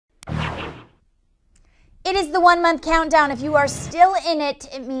It is the 1 month countdown. If you are still in it,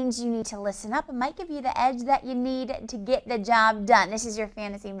 it means you need to listen up. It might give you the edge that you need to get the job done. This is your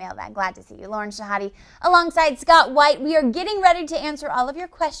fantasy mailbag. Glad to see you. Lauren Shehadi alongside Scott White. We are getting ready to answer all of your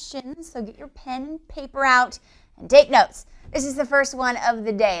questions, so get your pen and paper out and take notes. This is the first one of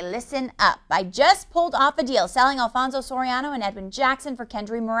the day. Listen up. I just pulled off a deal selling Alfonso Soriano and Edwin Jackson for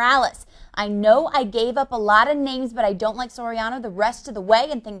Kendry Morales. I know I gave up a lot of names, but I don't like Soriano the rest of the way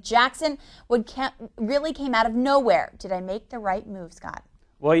and think Jackson really came out of nowhere. Did I make the right move, Scott?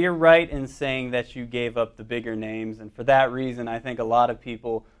 Well, you're right in saying that you gave up the bigger names, and for that reason, I think a lot of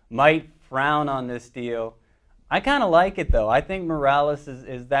people might frown on this deal. I kind of like it, though. I think Morales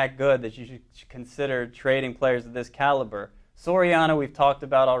is that good that you should consider trading players of this caliber. Soriano, we've talked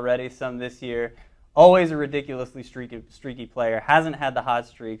about already some this year. Always a ridiculously streaky player. Hasn't had the hot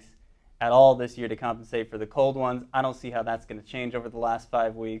streaks at all this year to compensate for the cold ones. I don't see how that's going to change over the last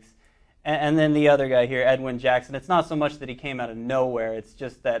 5 weeks. And then the other guy here, Edwin Jackson, it's not so much that he came out of nowhere. It's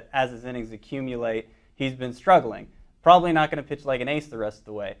just that as his innings accumulate, he's been struggling. Probably not going to pitch like an ace the rest of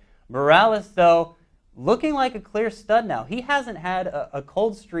the way. Morales, though, looking like a clear stud now. He hasn't had a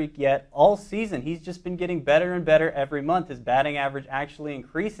cold streak yet all season. He's just been getting better and better every month. His batting average actually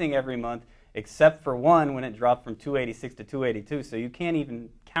increasing every month, except for one when it dropped from 286 to 282, so you can't even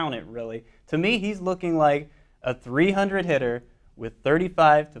count it, really. To me, he's looking like a 300 hitter with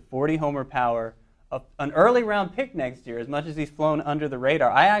 35 to 40 homer power, an early round pick next year, as much as he's flown under the radar.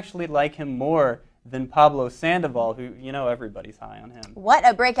 I actually like him more than Pablo Sandoval, who, you know, everybody's high on him. What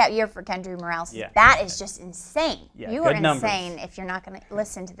a breakout year for Kendry Morales. Yeah, that is just insane. Yeah, you are insane if you're not going to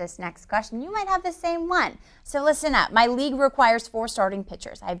listen to this next question. You might have the same one. So listen up. My league requires 4 starting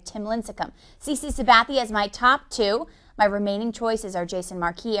pitchers. I have Tim Lincecum, CC Sabathia as my top 2. My remaining choices are Jason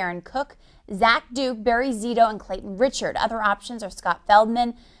Marquis, Aaron Cook, Zach Duke, Barry Zito, and Clayton Richard. Other options are Scott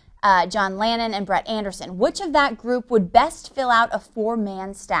Feldman, John Lannon, and Brett Anderson. Which of that group would best fill out a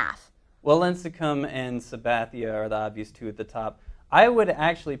 4-man staff? Well, Lincecum and Sabathia are the obvious 2 at the top. I would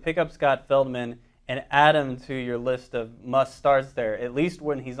actually pick up Scott Feldman and add him to your list of must-starts there, at least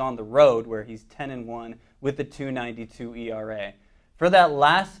when he's on the road, where he's 10-1 with a 2.92 ERA. For that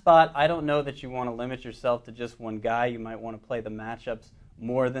last spot, I don't know that you want to limit yourself to just one guy. You might want to play the matchups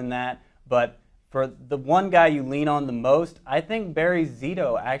more than that. But for the one guy you lean on the most, I think Barry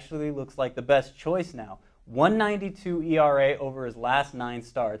Zito actually looks like the best choice now. 1.92 ERA over his last 9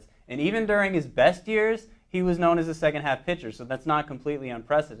 starts. And even during his best years, he was known as a second-half pitcher, so that's not completely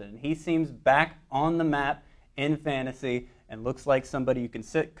unprecedented. He seems back on the map in fantasy and looks like somebody you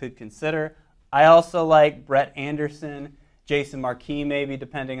could consider. I also like Brett Anderson, Jason Marquis maybe,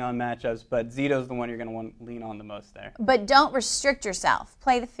 depending on matchups, but Zito's the one you're going to want to lean on the most there. But don't restrict yourself.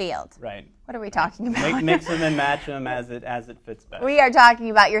 Play the field. Right. What are we talking about? Mix them and match them as it fits best. We are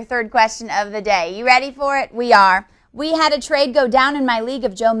talking about your third question of the day. You ready for it? We are. We had a trade go down in my league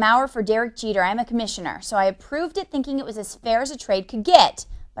of Joe Mauer for Derek Jeter. I'm a commissioner, so I approved it thinking it was as fair as a trade could get,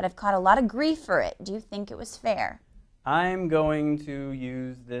 but I've caught a lot of grief for it. Do you think it was fair? I'm going to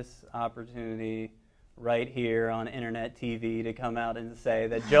use this opportunity right here on internet TV to come out and say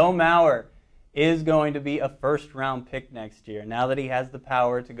that Joe Mauer is going to be a first-round pick next year. Now that he has the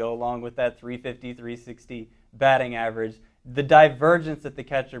power to go along with that 350, 360 batting average, the divergence at the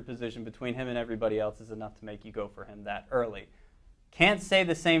catcher position between him and everybody else is enough to make you go for him that early. Can't say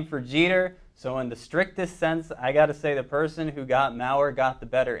the same for Jeter, so in the strictest sense, I got to say the person who got Mauer got the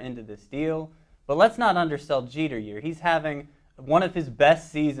better end of this deal. But let's not undersell Jeter year. He's having one of his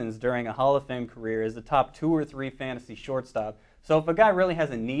best seasons during a Hall of Fame career as a top 2 or 3 fantasy shortstop. So if a guy really has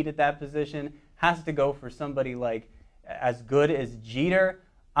a need at that position, has to go for somebody like as good as Jeter,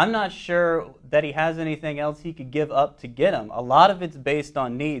 I'm not sure that he has anything else he could give up to get him. A lot of it's based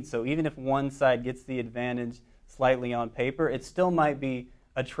on need, so even if one side gets the advantage slightly on paper, it still might be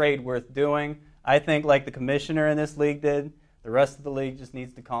a trade worth doing. I think like the commissioner in this league did, the rest of the league just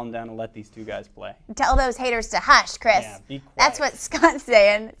needs to calm down and let these 2 guys play. Tell those haters to hush, Chris. Yeah, be quiet. That's what Scott's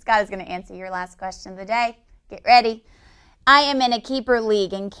saying. Scott is going to answer your last question of the day. Get ready. I am in a keeper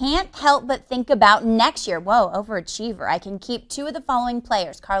league and can't help but think about next year. Whoa, overachiever. I can keep 2 of the following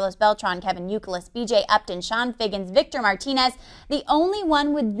players: Carlos Beltran, Kevin Youkilis, BJ Upton, Sean Figgins, Victor Martinez. The only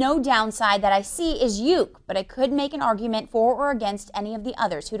one with no downside that I see is Uke, but I could make an argument for or against any of the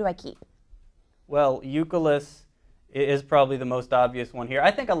others. Who do I keep? Well, Youkilis is probably the most obvious one here. I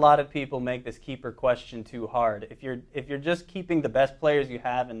think a lot of people make this keeper question too hard. If you're just keeping the best players you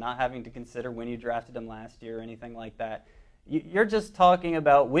have and not having to consider when you drafted them last year or anything like that, you're just talking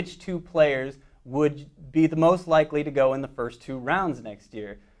about which 2 players would be the most likely to go in the first 2 rounds next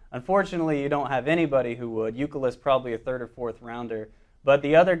year. Unfortunately, you don't have anybody who would. Youkilis probably a 3rd or 4th rounder. But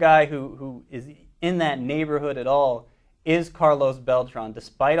the other guy who is in that neighborhood at all is Carlos Beltran.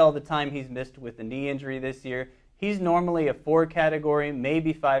 Despite all the time he's missed with the knee injury this year, he's normally a 4-category,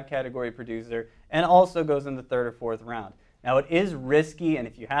 maybe 5-category producer, and also goes in the 3rd or 4th round. Now, it is risky, and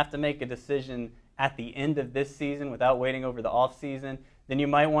if you have to make a decision at the end of this season without waiting over the offseason, then you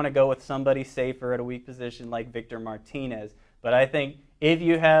might want to go with somebody safer at a weak position like Victor Martinez. But I think if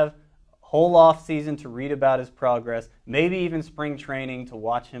you have whole off season to read about his progress, maybe even spring training to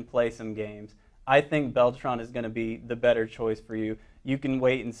watch him play some games, I think Beltran is going to be the better choice for you. You can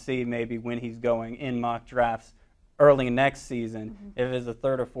wait and see maybe when he's going in mock drafts early next season. If it's a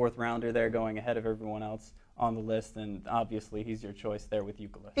 3rd or 4th rounder there going ahead of everyone else on the list, then obviously he's your choice there with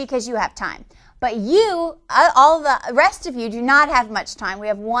Euclid. Because you have time. But you, all the rest of you, do not have much time. We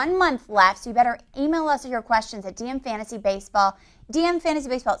have 1 month left, so you better email us your questions at dmfantasybaseball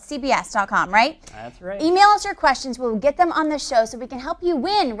at cbs.com, right? That's right. Email us your questions. We'll get them on the show so we can help you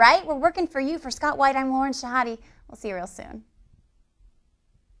win, right? We're working for you. For Scott White, I'm Lauren Shehadi. We'll see you real soon.